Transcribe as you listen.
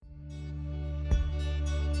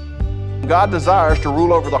God desires to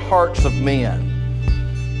rule over the hearts of men.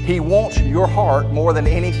 He wants your heart more than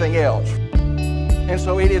anything else. And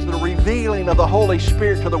so it is the revealing of the Holy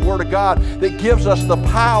Spirit to the Word of God that gives us the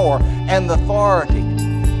power and the authority.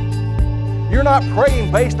 You're not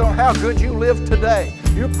praying based on how good you live today.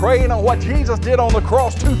 You're praying on what Jesus did on the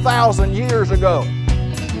cross 2,000 years ago.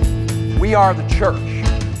 We are the church.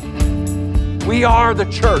 We are the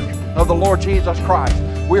church of the Lord Jesus Christ.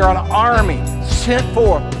 We are an army sent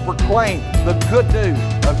forth to proclaim the good news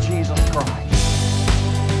of Jesus Christ.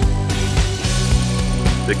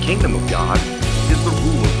 The kingdom of God is the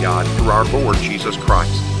rule of God through our Lord Jesus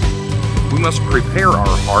Christ. We must prepare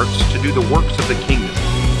our hearts to do the works of the kingdom.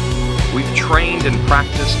 We've trained and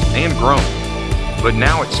practiced and grown, but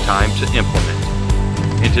now it's time to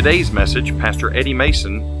implement. In today's message, Pastor Eddie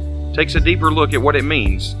Mason takes a deeper look at what it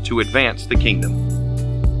means to advance the kingdom.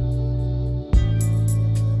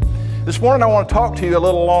 This morning I want to talk to you a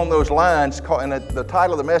little along those lines, and the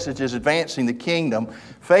title of the message is Advancing the Kingdom,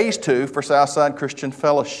 Phase 2 for Southside Christian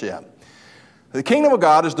Fellowship. The kingdom of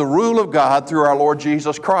God is the rule of God through our Lord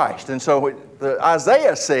Jesus Christ. And so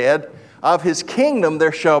Isaiah said, of His kingdom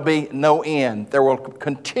there shall be no end. There will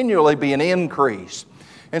continually be an increase.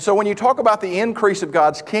 And so when you talk about the increase of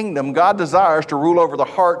God's kingdom, God desires to rule over the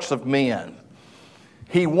hearts of men.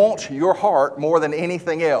 He wants your heart more than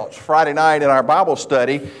anything else. Friday night in our Bible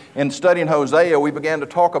study, in studying Hosea, we began to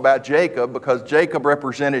talk about Jacob because Jacob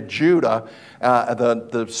represented Judah,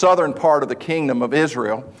 the southern part of the kingdom of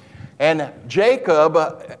Israel. And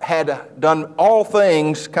Jacob had done all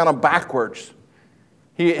things kind of backwards.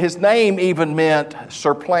 His name even meant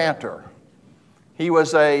supplanter. He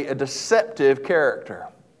was a deceptive character.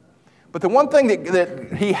 But the one thing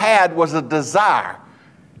that he had was a desire.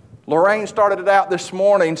 Lorraine started it out this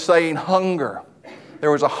morning saying hunger.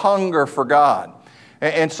 There was a hunger for God.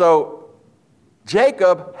 And so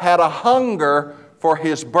Jacob had a hunger for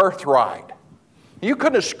his birthright. You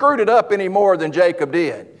couldn't have screwed it up any more than Jacob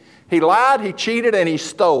did. He lied, he cheated, and he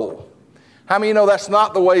stole. How many of you know that's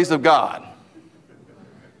not the ways of God?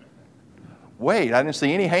 Wait, I didn't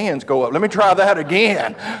see any hands go up. Let me try that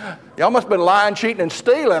again. Y'all must have been lying, cheating, and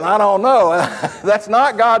stealing. I don't know. That's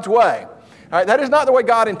not God's way. All right, that is not the way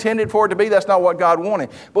God intended for it to be. That's not what God wanted.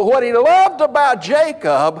 But what He loved about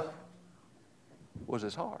Jacob was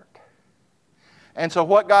his heart. And so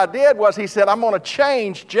what God did was He said, I'm going to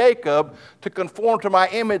change Jacob to conform to my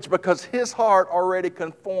image because his heart already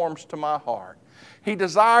conforms to my heart. He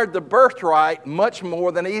desired the birthright much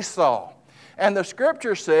more than Esau. And the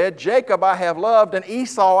Scripture said, Jacob I have loved and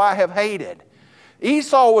Esau I have hated.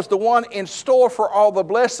 Esau was the one in store for all the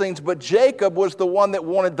blessings, but Jacob was the one that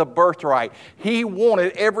wanted the birthright. He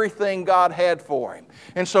wanted everything God had for him.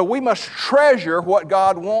 And so we must treasure what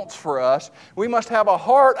God wants for us. We must have a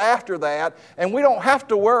heart after that, and we don't have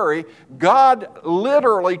to worry. God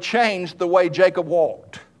literally changed the way Jacob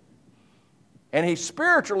walked. And he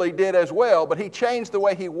spiritually did as well, but he changed the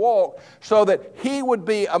way he walked so that he would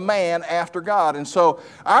be a man after God. And so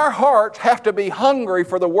our hearts have to be hungry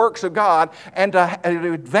for the works of God and to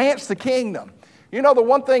advance the kingdom. You know, the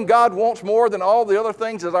one thing God wants more than all the other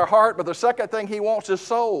things is our heart, but the second thing He wants is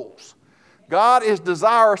souls. God is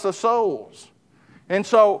desirous of souls. And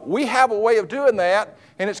so we have a way of doing that,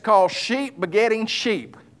 and it's called sheep begetting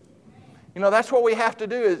sheep. You know, that's what we have to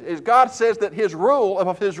do is God says that His rule,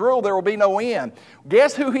 of His rule there will be no end.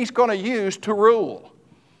 Guess who He's going to use to rule?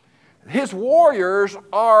 His warriors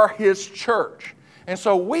are His church. And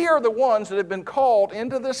so we are the ones that have been called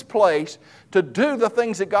into this place to do the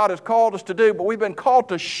things that God has called us to do, but we've been called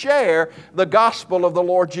to share the gospel of the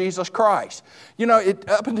Lord Jesus Christ. You know,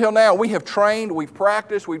 up until now, we have trained, we've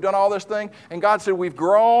practiced, we've done all this thing, and God said we've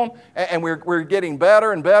grown, and we're getting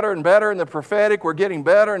better and better and better in the prophetic. We're getting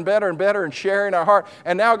better and better and better in sharing our heart.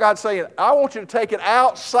 And now God's saying, I want you to take it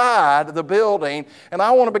outside the building, and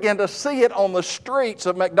I want to begin to see it on the streets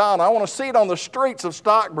of McDonough. I want to see it on the streets of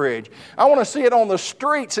Stockbridge. I want to see it on the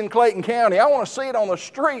streets in Clayton County. I want to see it on the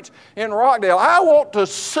streets in Rockdale. I want to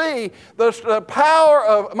see the power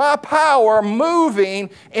of my power moving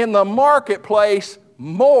in the marketplace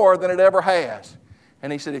more than it ever has.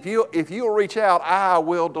 And He said, if you'll reach out, I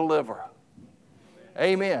will deliver.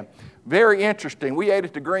 Amen. Very interesting. We ate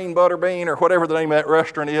at the Green Butterbean or whatever the name of that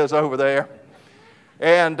restaurant is over there.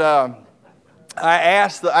 And I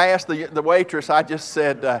asked the waitress, I just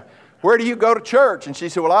said, where do you go to church? And she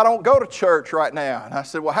said, well, I don't go to church right now. And I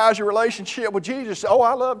said, well, how's your relationship with Jesus? Oh,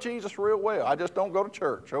 I love Jesus real well. I just don't go to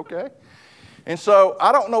church, okay? And so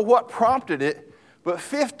I don't know what prompted it, but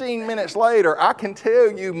 15 minutes later, I can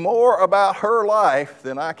tell you more about her life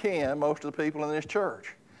than I can most of the people in this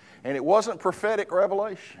church. And it wasn't prophetic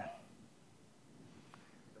revelation.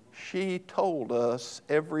 she told us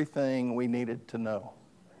everything we needed to know.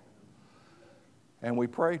 And we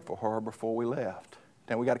prayed for her before we left.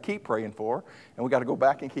 And we got to keep praying for her, and we got to go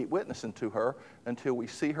back and keep witnessing to her until we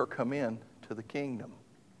see her come in to the kingdom.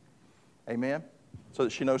 Amen? So that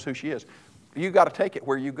she knows who she is. You got to take it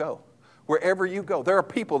where you go. Wherever you go, there are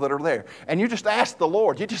people that are there. And you just ask the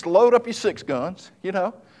Lord. You just load up your 6 guns, you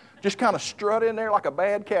know. Just kind of strut in there like a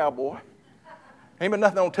bad cowboy. Ain't been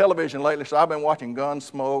nothing on television lately, so I've been watching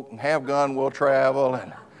Gunsmoke and Have Gun Will Travel.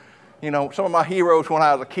 And, you know, some of my heroes when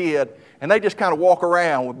I was a kid, and they just kind of walk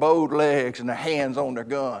around with bowed legs and their hands on their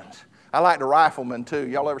guns. I like the rifleman, too.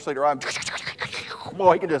 Y'all ever see the rifleman?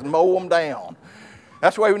 Boy, he can just mow them down.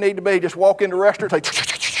 That's the way we need to be. Just walk into restaurants and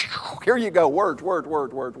say, here you go, words, words,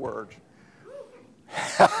 words, words, words.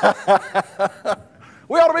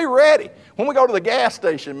 We ought to be ready. When we go to the gas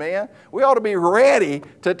station, man, we ought to be ready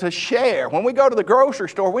to share. When we go to the grocery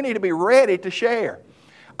store, we need to be ready to share.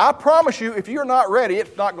 I promise you, if you're not ready,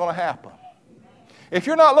 it's not going to happen. If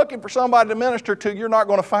you're not looking for somebody to minister to, you're not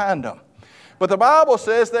going to find them. But the Bible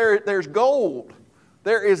says there's gold.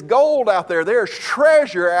 There is gold out there. There's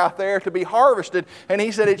treasure out there to be harvested. And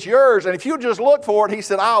he said, it's yours. And if you just look for it, he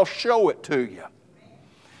said, I'll show it to you.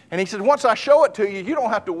 And he said, once I show it to you, you don't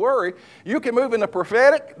have to worry. You can move in the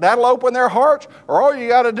prophetic. That'll open their hearts. Or all you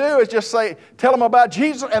got to do is just tell them about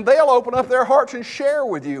Jesus, and they'll open up their hearts and share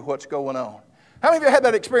with you what's going on. How many of you had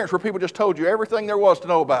that experience where people just told you everything there was to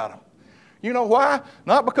know about them? You know why?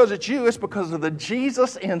 Not because it's you. It's because of the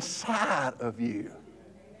Jesus inside of you.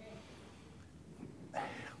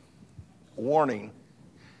 Warning.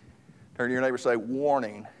 Turn to your neighbor and say,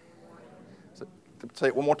 warning. Say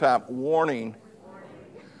it one more time. Warning.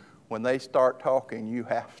 When they start talking, you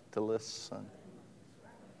have to listen.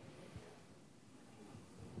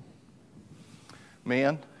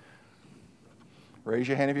 Men, raise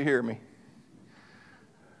your hand if you hear me.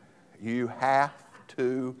 You have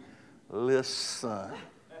to listen.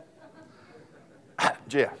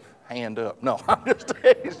 Jeff, hand up. No, I'm just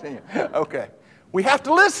teasing you. Okay. We have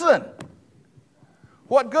to listen.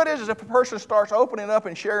 What good is it if a person starts opening up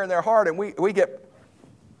and sharing their heart and we get...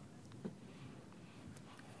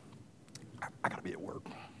 I got to be at work.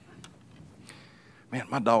 Man,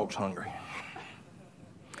 my dog's hungry.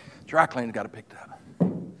 Dry cleaning got to pick it up.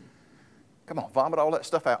 Come on, vomit all that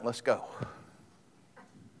stuff out and let's go.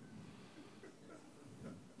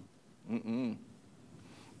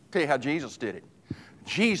 Tell you how Jesus did it.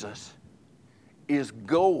 Jesus is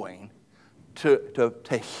going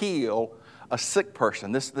to heal a sick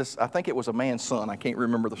person. This I think it was a man's son. I can't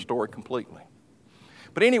remember the story completely.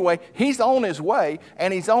 But anyway, he's on his way,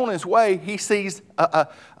 and he's on his way. He sees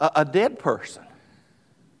a dead person.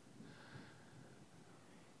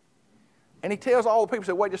 And he tells all the people,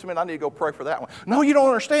 say, wait just a minute, I need to go pray for that one. No, you don't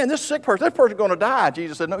understand. This sick person, this person's going to die.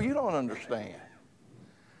 Jesus said, no, you don't understand.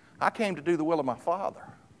 I came to do the will of my Father.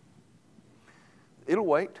 It'll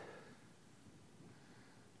wait.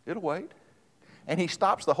 It'll wait. And he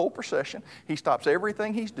stops the whole procession. He stops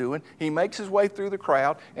everything he's doing. He makes his way through the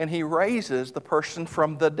crowd, and he raises the person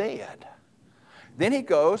from the dead. Then he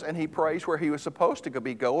goes and he prays where he was supposed to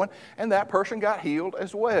be going, and that person got healed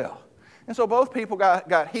as well. And so both people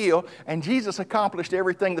got healed, and Jesus accomplished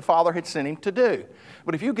everything the Father had sent him to do.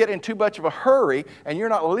 But if you get in too much of a hurry and you're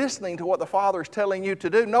not listening to what the Father is telling you to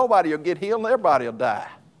do, nobody will get healed and everybody will die.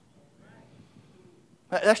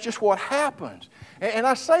 That's just what happens. And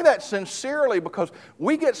I say that sincerely because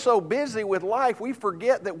we get so busy with life, we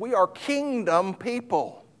forget that we are kingdom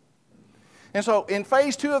people. And so in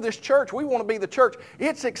phase 2 of this church, we want to be the church.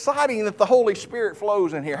 It's exciting that the Holy Spirit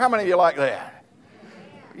flows in here. How many of you like that?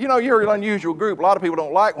 You know, you're an unusual group. A lot of people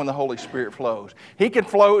don't like when the Holy Spirit flows. He can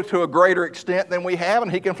flow to a greater extent than we have,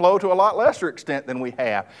 and He can flow to a lot lesser extent than we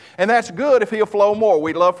have. And that's good if He'll flow more.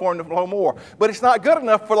 We'd love for Him to flow more. But it's not good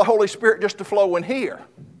enough for the Holy Spirit just to flow in here.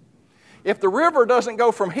 If the river doesn't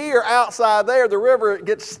go from here outside there, the river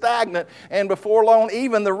gets stagnant, and before long,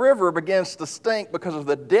 even the river begins to stink because of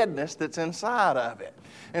the deadness that's inside of it.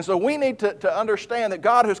 And so we need to understand that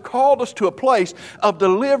God has called us to a place of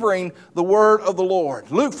delivering the word of the Lord.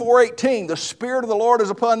 Luke 4:18, the Spirit of the Lord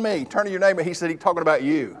is upon me. Turn to your neighbor, he said he's talking about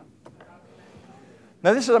you.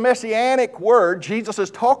 Now this is a messianic word. Jesus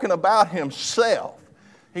is talking about Himself.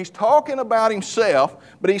 He's talking about Himself,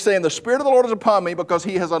 but He's saying, the Spirit of the Lord is upon me because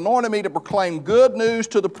He has anointed me to proclaim good news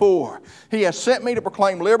to the poor. He has sent me to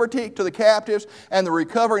proclaim liberty to the captives and the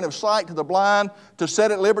recovering of sight to the blind, to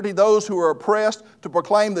set at liberty those who are oppressed, to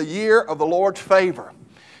proclaim the year of the Lord's favor.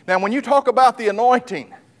 Now, when you talk about the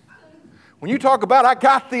anointing, when you talk about, I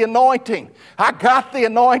got the anointing,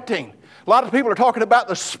 A lot of people are talking about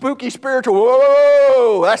the spooky spiritual.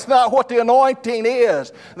 Whoa, that's not what the anointing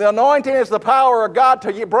is. The anointing is the power of God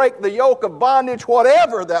to break the yoke of bondage,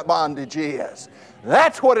 whatever that bondage is.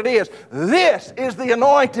 That's what it is. This is the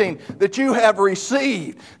anointing that you have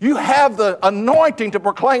received. You have the anointing to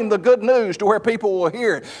proclaim the good news to where people will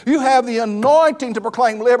hear it. You have the anointing to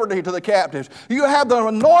proclaim liberty to the captives. You have the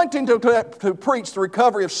anointing to preach the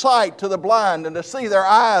recovery of sight to the blind and to see their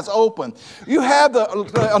eyes open. You have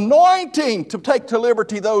the anointing to take to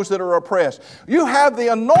liberty those that are oppressed. You have the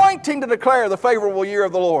anointing to declare the favorable year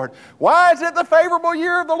of the Lord. Why is it the favorable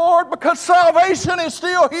year of the Lord? Because salvation is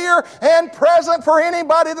still here and present for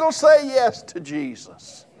anybody that'll say yes to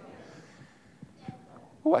Jesus.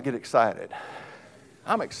 Oh, I get excited.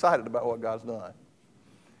 I'm excited about what God's done.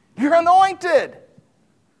 You're anointed.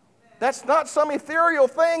 That's not some ethereal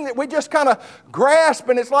thing that we just kind of grasp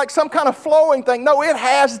and it's like some kind of flowing thing. No, it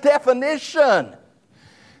has definition.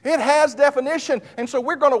 It has definition. And so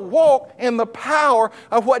we're going to walk in the power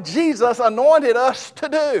of what Jesus anointed us to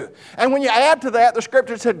do. And when you add to that, the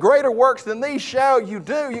scripture said, greater works than these shall you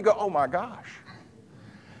do. You go, oh my gosh.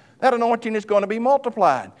 That anointing is going to be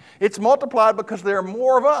multiplied. It's multiplied because there are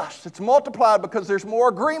more of us. It's multiplied because there's more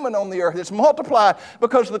agreement on the earth. It's multiplied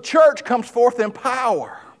because the church comes forth in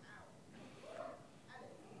power.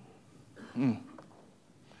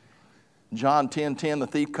 John 10:10, the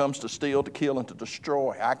thief comes to steal, to kill, and to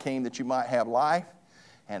destroy. I came that you might have life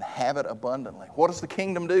and have it abundantly. What does the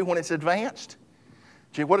kingdom do when it's advanced?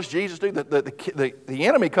 What does Jesus do? The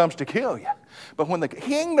enemy comes to kill you. But when the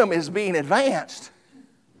kingdom is being advanced,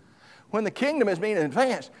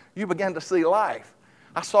 you begin to see life.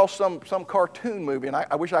 I saw some cartoon movie, and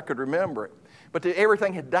I wish I could remember it. But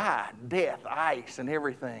everything had died, death, ice, and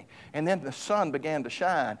everything. And then the sun began to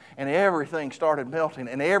shine, and everything started melting,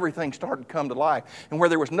 and everything started to come to life. And where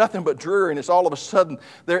there was nothing but dreariness, all of a sudden,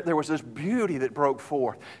 there was this beauty that broke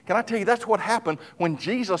forth. Can I tell you, that's what happened when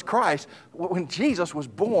Jesus was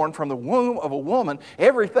born from the womb of a woman.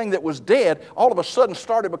 Everything that was dead, all of a sudden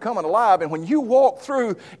started becoming alive. And when you walk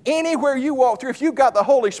through, anywhere you walk through, if you've got the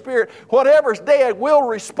Holy Spirit, whatever's dead will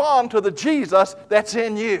respond to the Jesus that's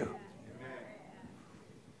in you.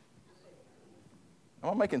 Am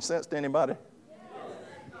I making sense to anybody?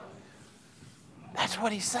 That's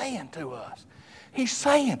what he's saying to us. He's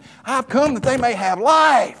saying, I've come that they may have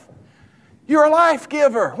life. You're a life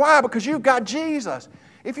giver. Why? Because you've got Jesus.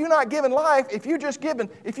 If you're not giving life, if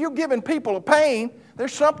you're giving people a pain,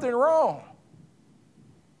 there's something wrong.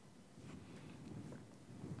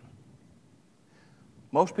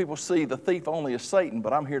 Most people see the thief only as Satan,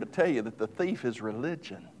 but I'm here to tell you that the thief is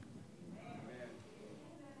religion.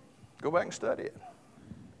 Go back and study it.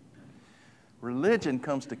 Religion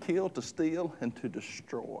comes to kill, to steal, and to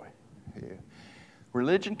destroy. Yeah.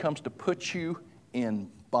 Religion comes to put you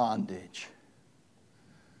in bondage.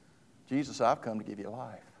 Jesus, I've come to give you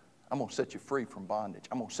life. I'm going to set you free from bondage.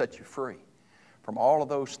 I'm going to set you free from all of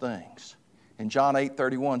those things. In John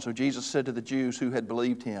 8:31, so Jesus said to the Jews who had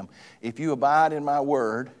believed him, if you abide in my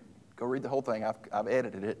word, go read the whole thing, I've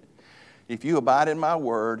edited it. If you abide in my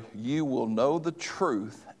word, you will know the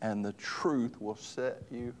truth, and the truth will set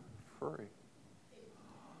you free.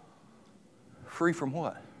 Free from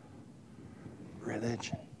what?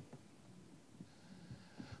 Religion.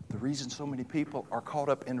 The reason so many people are caught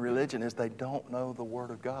up in religion is they don't know the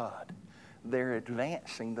Word of God. They're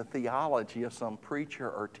advancing the theology of some preacher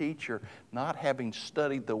or teacher, not having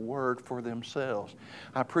studied the Word for themselves.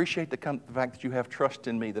 I appreciate the fact that you have trust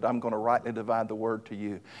in me, that I'm going to rightly divide the Word to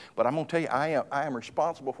you. But I'm going to tell you, I am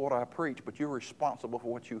responsible for what I preach, but you're responsible for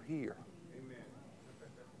what you hear. Amen.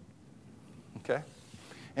 Okay?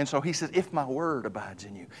 And so he says, if my word abides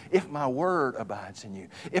in you, if my word abides in you,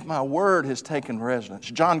 if my word has taken residence.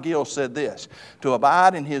 John Gill said this, to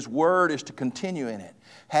abide in his word is to continue in it,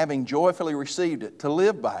 having joyfully received it, to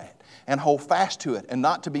live by it, and hold fast to it, and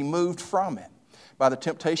not to be moved from it by the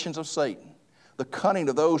temptations of Satan, the cunning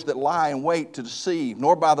of those that lie in wait to deceive,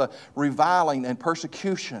 nor by the reviling and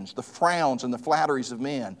persecutions, the frowns and the flatteries of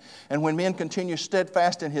men. And when men continue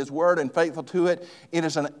steadfast in his word and faithful to it, it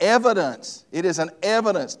is an evidence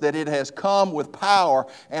that it has come with power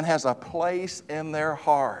and has a place in their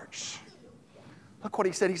hearts. Look what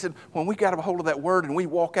he said. He said, when we got a hold of that word and we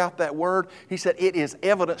walk out that word, he said, it is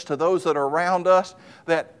evidence to those that are around us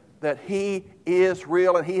that he is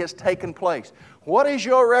real and he has taken place. What is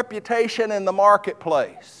your reputation in the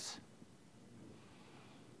marketplace?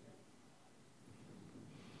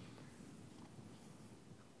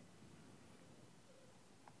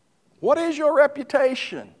 What is your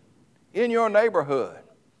reputation in your neighborhood?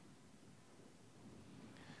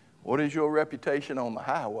 What is your reputation on the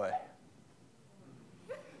highway?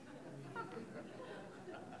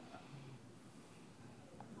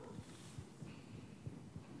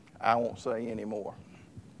 I won't say any more.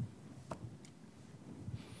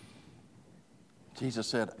 Jesus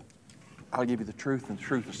said, I'll give you the truth, and the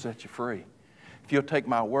truth will set you free. If you'll take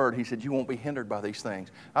my word, he said, you won't be hindered by these things.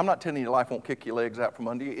 I'm not telling you life won't kick your legs out from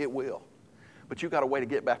under you. It will. But you've got a way to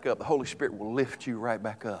get back up. The Holy Spirit will lift you right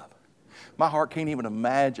back up. My heart can't even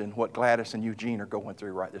imagine what Gladys and Eugene are going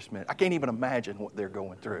through right this minute. I can't even imagine what they're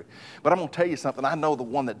going through. But I'm going to tell you something. I know the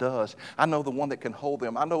one that does. I know the one that can hold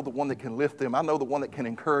them. I know the one that can lift them. I know the one that can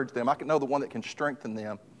encourage them. I know the one that can strengthen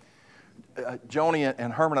them. Joni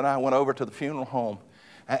and Herman and I went over to the funeral home,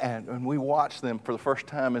 and we watched them for the first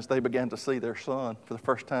time as they began to see their son for the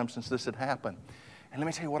first time since this had happened. And let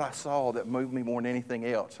me tell you what I saw that moved me more than anything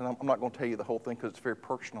else. And I'm not going to tell you the whole thing because it's very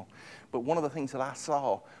personal. But one of the things that I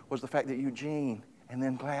saw was the fact that Eugene and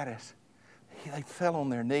then Gladys, they fell on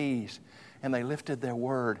their knees and they lifted their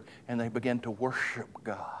word and they began to worship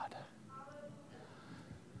God.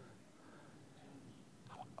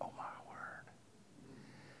 Oh, my word.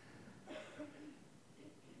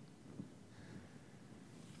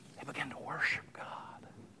 They began to worship God.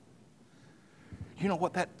 You know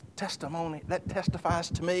what that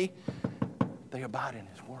testifies to me? They abide in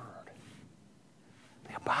His Word.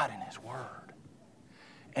 They abide in His Word.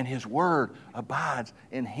 And His Word abides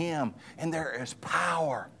in Him. And there is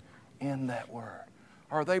power in that Word.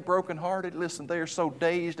 Are they brokenhearted? Listen, they are so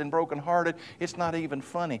dazed and brokenhearted, it's not even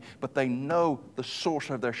funny. But they know the source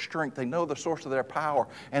of their strength. They know the source of their power.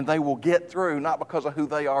 And they will get through, not because of who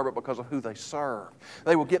they are, but because of who they serve.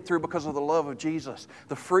 They will get through because of the love of Jesus.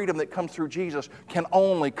 The freedom that comes through Jesus can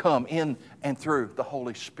only come in and through the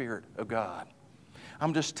Holy Spirit of God.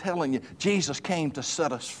 I'm just telling you, Jesus came to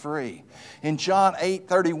set us free. In John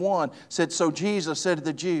 8:31 said, so Jesus said to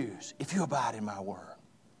the Jews, if you abide in my word,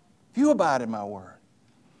 if you abide in my word.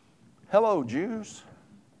 Hello, Jews.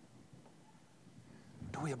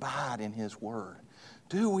 Do we abide in His Word?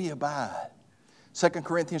 Do we abide? 2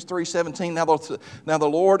 Corinthians 3:17, now the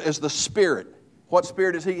Lord is the Spirit. What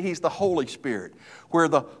Spirit is He? He's the Holy Spirit. Where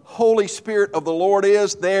the Holy Spirit of the Lord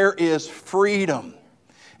is, there is freedom.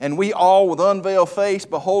 And we all, with unveiled face,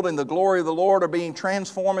 beholding the glory of the Lord, are being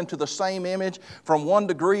transformed into the same image from one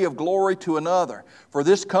degree of glory to another. For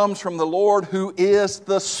this comes from the Lord who is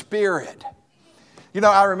the Spirit. You know,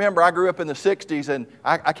 I remember I grew up in the 60s, and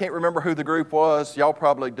I can't remember who the group was. Y'all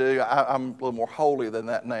probably do. I'm a little more holy than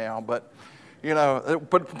that now. But, you know,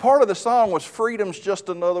 but part of the song was freedom's just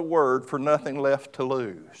another word for nothing left to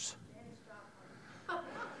lose.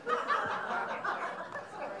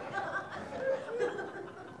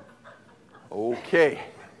 Okay.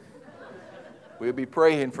 We'll be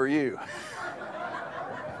praying for you.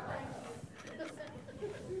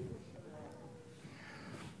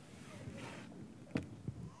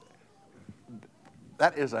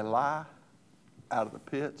 That is a lie out of the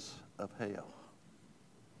pits of hell.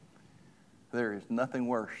 There is nothing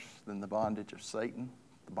worse than the bondage of Satan,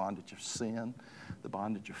 the bondage of sin, the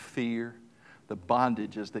bondage of fear, the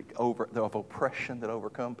bondages of oppression that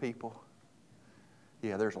overcome people.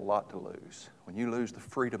 Yeah, there's a lot to lose. When you lose the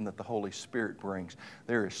freedom that the Holy Spirit brings,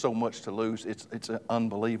 there is so much to lose. It's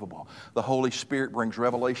unbelievable. The Holy Spirit brings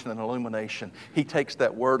revelation and illumination. He takes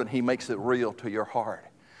that word and He makes it real to your heart.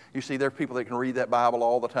 You see, there are people that can read that Bible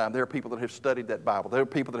all the time. There are people that have studied that Bible. There are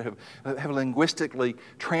people that have linguistically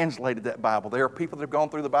translated that Bible. There are people that have gone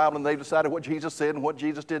through the Bible and they've decided what Jesus said and what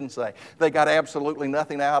Jesus didn't say. They got absolutely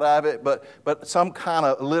nothing out of it but some kind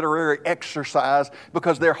of literary exercise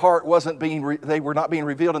because their heart they were not being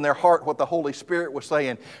revealed in their heart what the Holy Spirit was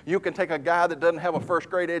saying. You can take a guy that doesn't have a first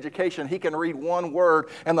grade education. He can read one word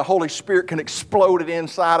and the Holy Spirit can explode it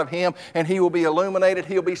inside of him and he will be illuminated.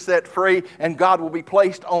 He'll be set free and God will be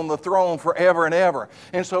placed on the throne forever and ever.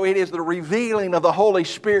 And so it is the revealing of the Holy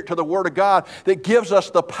Spirit to the Word of God that gives us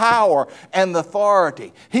the power and the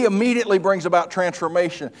authority. He immediately brings about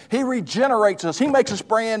transformation. He regenerates us. He makes us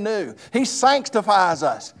brand new. He sanctifies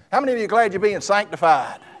us. How many of you are glad you're being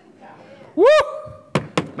sanctified? Woo!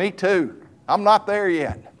 Me too. I'm not there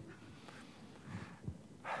yet.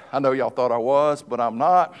 I know y'all thought I was, but I'm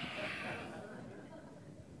not.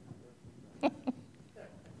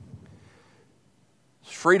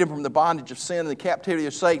 Freedom from the bondage of sin and the captivity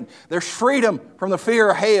of Satan. There's freedom from the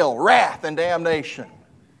fear of hell, wrath, and damnation.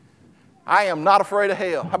 I am not afraid of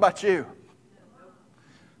hell. How about you?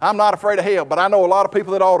 I'm not afraid of hell, but I know a lot of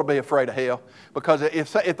people that ought to be afraid of hell because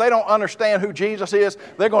if they don't understand who Jesus is,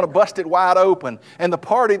 they're going to bust it wide open. And the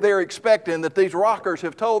party they're expecting that these rockers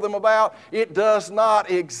have told them about, it does not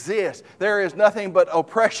exist. There is nothing but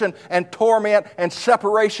oppression and torment and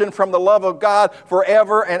separation from the love of God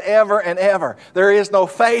forever and ever and ever. There is no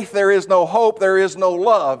faith, there is no hope, there is no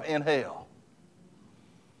love in hell.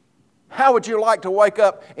 How would you like to wake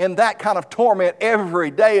up in that kind of torment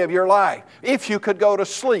every day of your life? If you could go to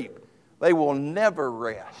sleep, they will never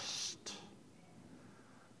rest.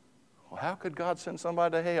 Well, how could God send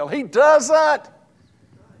somebody to hell? He doesn't.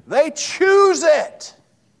 They choose it.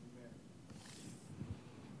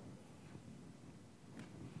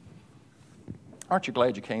 Aren't you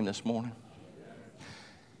glad you came this morning?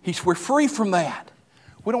 We're free from that.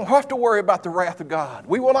 We don't have to worry about the wrath of God.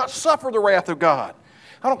 We will not suffer the wrath of God.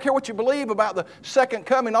 I don't care what you believe about the second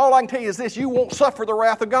coming. All I can tell you is this: you won't suffer the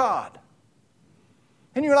wrath of God.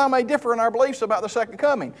 And you and I may differ in our beliefs about the second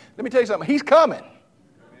coming. Let me tell you something. He's coming.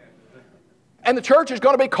 And the church is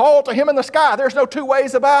going to be called to Him in the sky. There's no two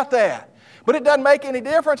ways about that. But it doesn't make any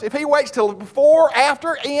difference. If He waits till before,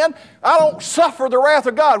 after, in, I don't suffer the wrath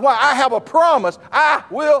of God. Why? I have a promise. I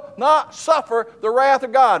will not suffer the wrath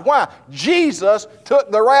of God. Why? Jesus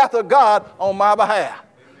took the wrath of God on my behalf. Amen.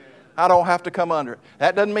 I don't have to come under it.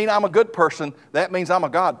 That doesn't mean I'm a good person. That means I'm a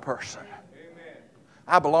God person. Amen.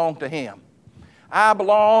 I belong to Him. I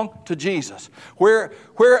belong to Jesus. Where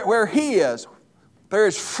He is, there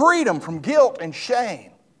is freedom from guilt and shame.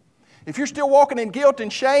 If you're still walking in guilt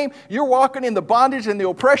and shame, you're walking in the bondage and the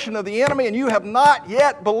oppression of the enemy, and you have not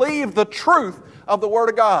yet believed the truth of the Word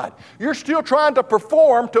of God. You're still trying to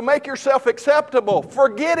perform to make yourself acceptable.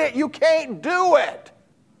 Forget it. You can't do it.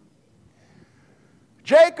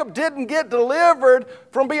 Jacob didn't get delivered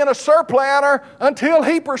from being a surplanter until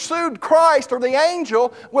he pursued Christ or the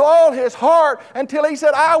angel with all his heart, until he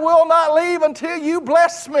said, I will not leave until you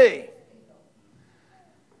bless me.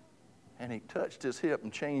 And he touched his hip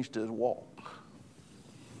and changed his walk.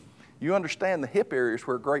 You understand the hip area is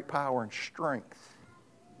where great power and strength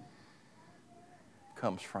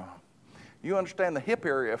comes from. You understand the hip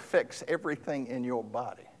area affects everything in your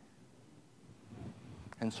body.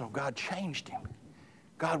 And so God changed him.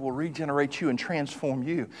 God will regenerate you and transform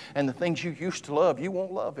you. And the things you used to love, you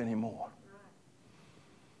won't love anymore.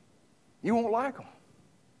 You won't like them.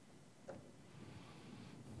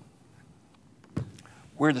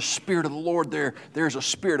 Where the Spirit of the Lord, there's a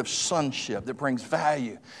spirit of sonship that brings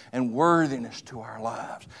value and worthiness to our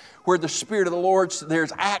lives. Where the Spirit of the Lord,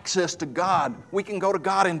 there's access to God. We can go to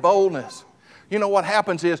God in boldness. You know what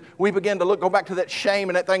happens is we begin to go back to that shame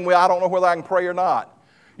and that thing, I don't know whether I can pray or not.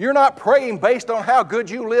 You're not praying based on how good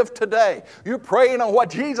you live today. You're praying on what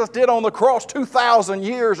Jesus did on the cross 2,000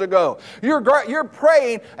 years ago. You're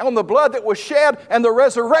praying on the blood that was shed and the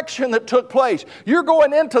resurrection that took place. You're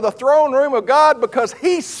going into the throne room of God because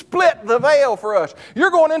He split the veil for us. You're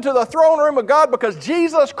going into the throne room of God because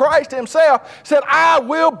Jesus Christ Himself said, I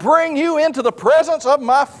will bring you into the presence of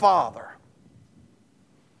my Father.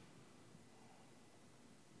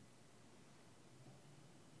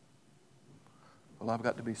 Well, I've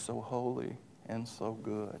got to be so holy and so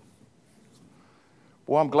good.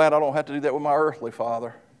 Boy, I'm glad I don't have to do that with my earthly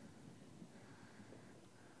father.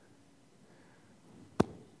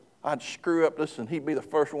 I'd screw up this and he'd be the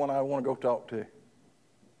first one I'd want to go talk to.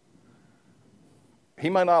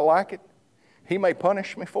 He may not like it. He may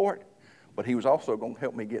punish me for it. But he was also going to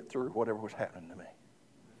help me get through whatever was happening to me.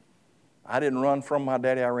 I didn't run from my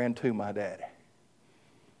daddy. I ran to my daddy.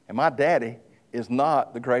 And my daddy is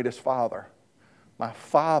not the greatest father. My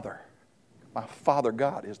Father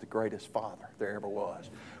God is the greatest Father there ever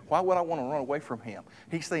was. Why would I want to run away from Him?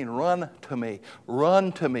 He's saying, run to me,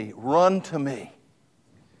 run to me, run to me.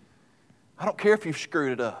 I don't care if you've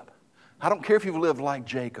screwed it up. I don't care if you've lived like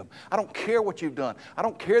Jacob. I don't care what you've done. I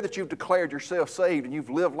don't care that you've declared yourself saved and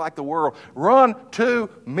you've lived like the world. Run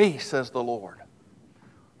to me, says the Lord.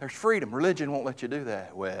 There's freedom. Religion won't let you do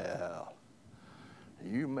that. Well,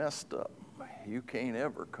 you messed up. You can't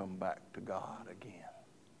ever come back to God again.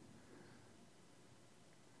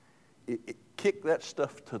 Kick that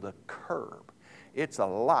stuff to the curb. It's a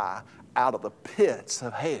lie out of the pits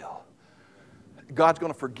of hell. God's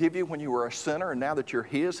going to forgive you when you were a sinner, and now that you're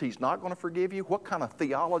His, He's not going to forgive you? What kind of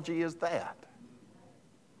theology is that?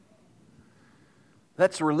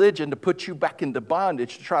 That's religion to put you back into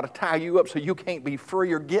bondage, to try to tie you up so you can't be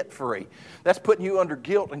free or get free. That's putting you under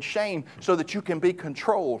guilt and shame so that you can be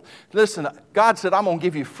controlled. Listen, God said, I'm going to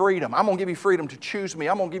give you freedom. I'm going to give you freedom to choose me.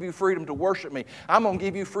 I'm going to give you freedom to worship me. I'm going to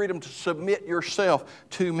give you freedom to submit yourself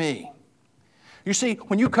to me. You see,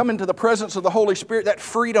 when you come into the presence of the Holy Spirit, that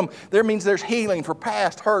freedom, there means there's healing for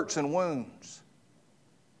past hurts and wounds.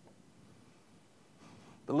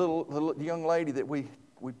 The little young lady that we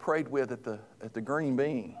prayed with at the Green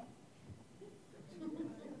Bean.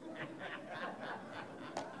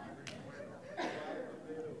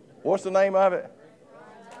 What's the name of it?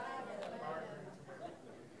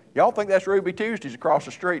 Y'all think that's Ruby Tuesdays across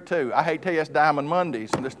the street too. I hate to tell you it's Diamond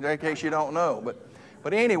Mondays, just in case you don't know.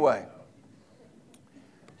 But anyway,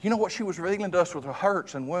 You know what she was revealing to us was the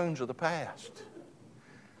hurts and wounds of the past.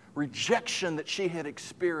 Rejection that she had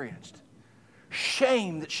experienced.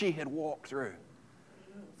 Shame that she had walked through.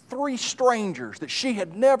 3 strangers that she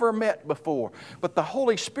had never met before. But the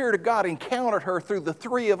Holy Spirit of God encountered her through the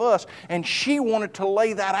 3 of us, and she wanted to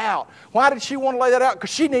lay that out. Why did she want to lay that out? Because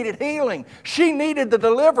she needed healing. She needed the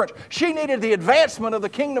deliverance. She needed the advancement of the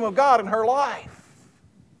kingdom of God in her life.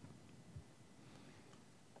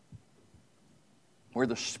 Where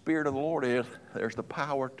the Spirit of the Lord is, there's the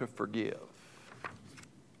power to forgive.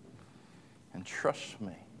 And trust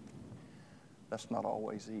me, that's not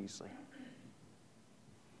always easy.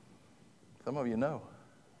 Some of you know.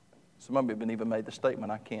 Some of you have even made the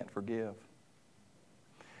statement, I can't forgive.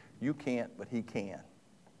 You can't, but He can.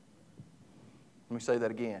 Let me say that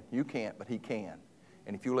again. You can't, but He can.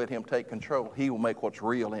 And if you let Him take control, He will make what's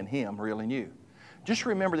real in Him real in you. Just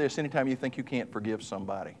remember this anytime you think you can't forgive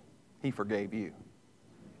somebody. He forgave you.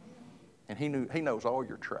 And He knows all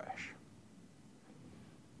your trash.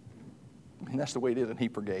 And that's the way it is, and He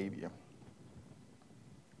forgave you.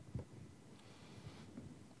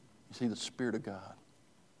 You see, the Spirit of God.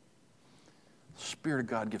 The Spirit of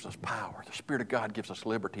God gives us power. The Spirit of God gives us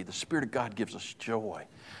liberty. The Spirit of God gives us joy.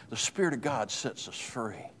 The Spirit of God sets us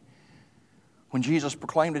free. When Jesus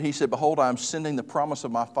proclaimed it, He said, behold, I am sending the promise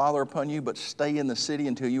of my Father upon you, but stay in the city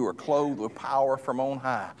until you are clothed with power from on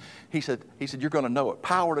high. He said, you're going to know it.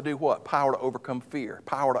 Power to do what? Power to overcome fear.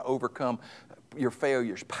 Power to overcome your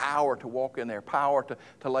failures. Power to walk in there. Power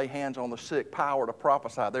to lay hands on the sick. Power to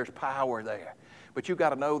prophesy. There's power there. But you've got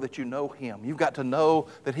to know that you know Him. You've got to know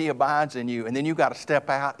that He abides in you. And then you've got to step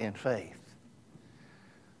out in faith.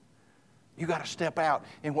 You've got to step out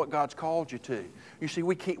in what God's called you to. You see,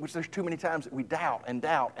 there's too many times that we doubt and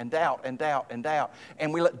doubt and doubt and doubt and doubt.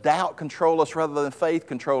 And we let doubt control us rather than faith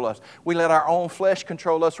control us. We let our own flesh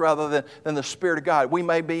control us rather than the Spirit of God. We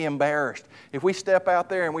may be embarrassed. If we step out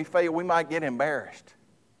there and we fail, we might get embarrassed.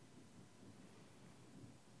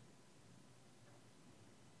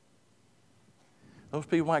 Those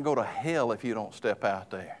people might go to hell if you don't step out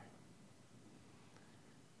there.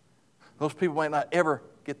 Those people might not ever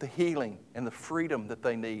get the healing and the freedom that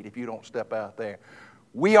they need if you don't step out there.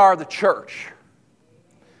 We are the church.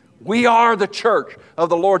 We are the church of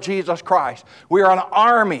the Lord Jesus Christ. We are an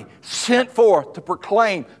army sent forth to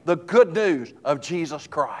proclaim the good news of Jesus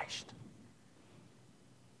Christ.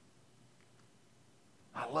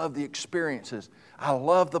 I love the experiences. I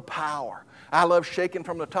love the power. I love shaking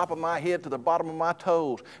from the top of my head to the bottom of my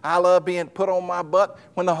toes. I love being put on my butt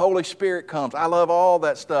when the Holy Spirit comes. I love all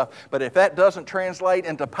that stuff. But if that doesn't translate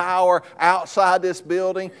into power outside this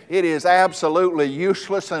building, it is absolutely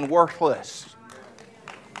useless and worthless.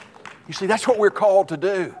 You see, that's what we're called to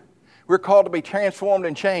do. We're called to be transformed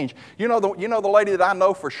and changed. You know the lady that I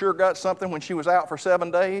know for sure got something when she was out for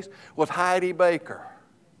 7 days was Heidi Baker.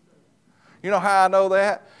 You know how I know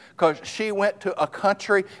that? Because she went to a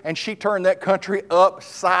country and she turned that country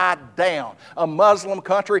upside down. A Muslim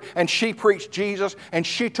country, and she preached Jesus, and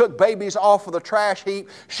she took babies off of the trash heap.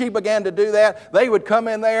 She began to do that. They would come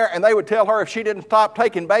in there and they would tell her if she didn't stop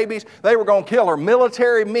taking babies, they were going to kill her.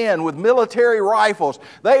 Military men with military rifles.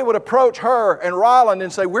 They would approach her and Ryland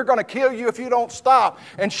and say, we're going to kill you if you don't stop.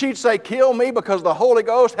 And she'd say, kill me because the Holy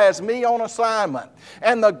Ghost has me on assignment.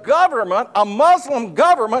 And the government, a Muslim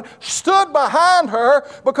government, stood behind her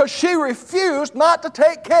because she refused not to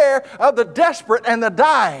take care of the desperate and the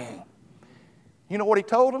dying. You know what he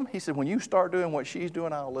told them? He said, when you start doing what she's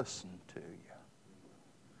doing, I'll listen to you.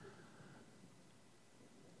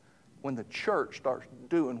 When the church starts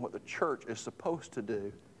doing what the church is supposed to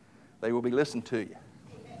do, they will be listened to you.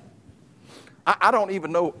 I don't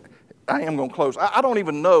even know, I am going to close. I don't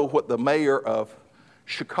even know what the mayor of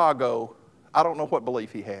Chicago, I don't know what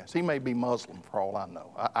belief he has. He may be Muslim for all I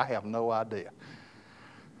know. I have no idea.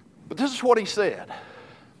 But this is what he said.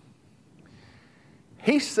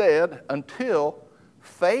 He said, until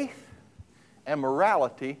faith and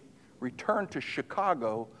morality return to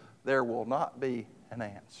Chicago, there will not be an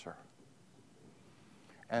answer.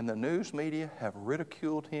 And the news media have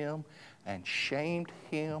ridiculed him and shamed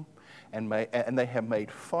him, and they have made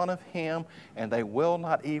fun of him, and they will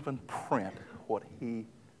not even print what he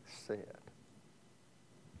said.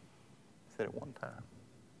 He said it one time.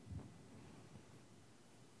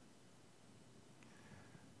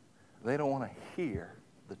 They don't want to hear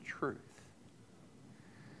the truth.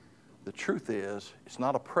 The truth is, it's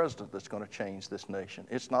not a president that's going to change this nation.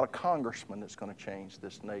 It's not a congressman that's going to change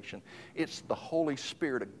this nation. It's the Holy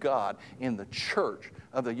Spirit of God in the church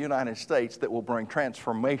of the United States that will bring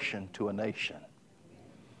transformation to a nation.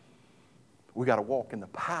 We got to walk in the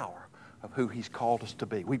power of who He's called us to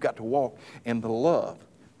be. We've got to walk in the love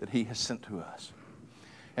that He has sent to us.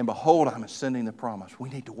 And behold, I'm sending the promise. We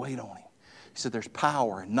need to wait on Him. He said there's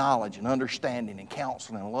power and knowledge and understanding and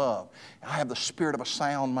counsel and love. I have the spirit of a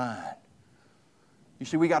sound mind. You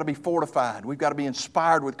see, we got to be fortified. We've got to be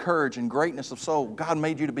inspired with courage and greatness of soul. God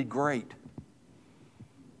made you to be great.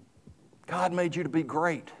 God made you to be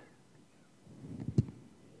great.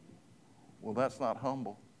 Well, that's not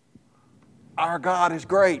humble. Our God is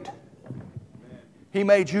great. He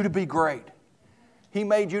made you to be great. He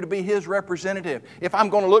made you to be His representative. If I'm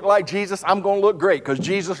going to look like Jesus, I'm going to look great because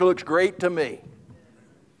Jesus looks great to me.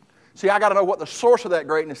 See, I got to know what the source of that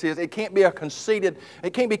greatness is. It can't be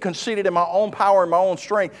conceited in my own power and my own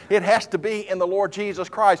strength. It has to be in the Lord Jesus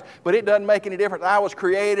Christ. But it doesn't make any difference. I was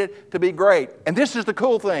created to be great. And this is the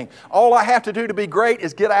cool thing. All I have to do to be great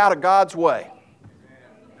is get out of God's way.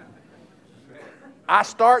 I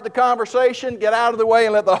start the conversation, get out of the way,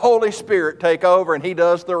 and let the Holy Spirit take over, and He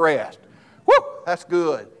does the rest. Woo! That's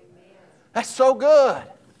good. That's so good.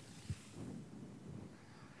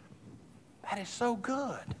 That is so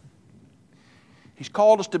good. He's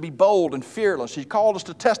called us to be bold and fearless. He's called us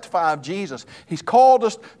to testify of Jesus. He's called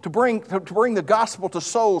us to bring the gospel to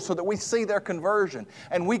souls so that we see their conversion.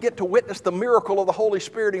 And we get to witness the miracle of the Holy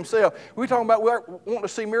Spirit Himself. We're talking about wanting to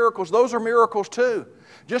see miracles. Those are miracles too.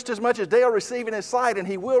 Just as much as Dale receiving his sight, and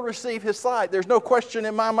he will receive his sight. There's no question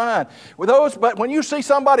in my mind. But when you see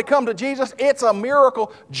somebody come to Jesus, it's a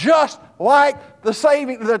miracle just like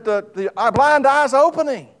the blind eyes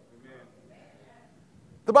opening.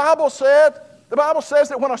 The Bible says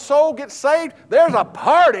that when a soul gets saved, there's a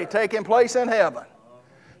party taking place in heaven.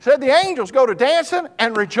 It said the angels go to dancing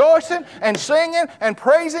and rejoicing and singing and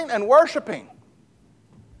praising and worshiping.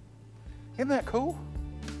 Isn't that cool?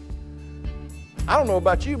 I don't know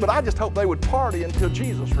about you, but I just hope they would party until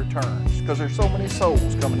Jesus returns because there's so many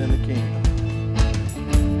souls coming in the kingdom.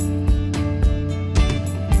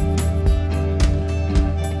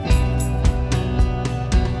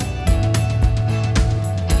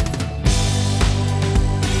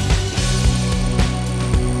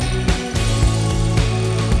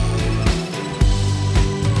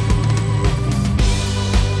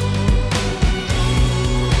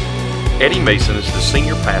 Eddie Mason is the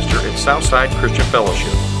senior pastor at Southside Christian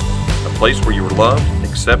Fellowship, a place where you are loved,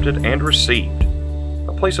 accepted, and received,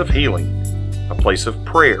 a place of healing, a place of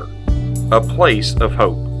prayer, a place of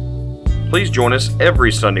hope. Please join us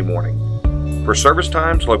every Sunday morning. For service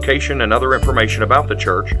times, location, and other information about the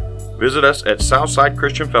church, visit us at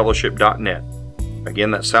southsidechristianfellowship.net.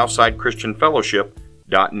 Again, that's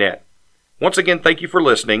southsidechristianfellowship.net. Once again, thank you for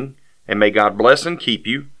listening, and may God bless and keep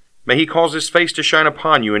you. May He cause His face to shine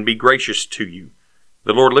upon you and be gracious to you.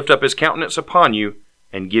 The Lord lift up His countenance upon you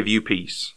and give you peace.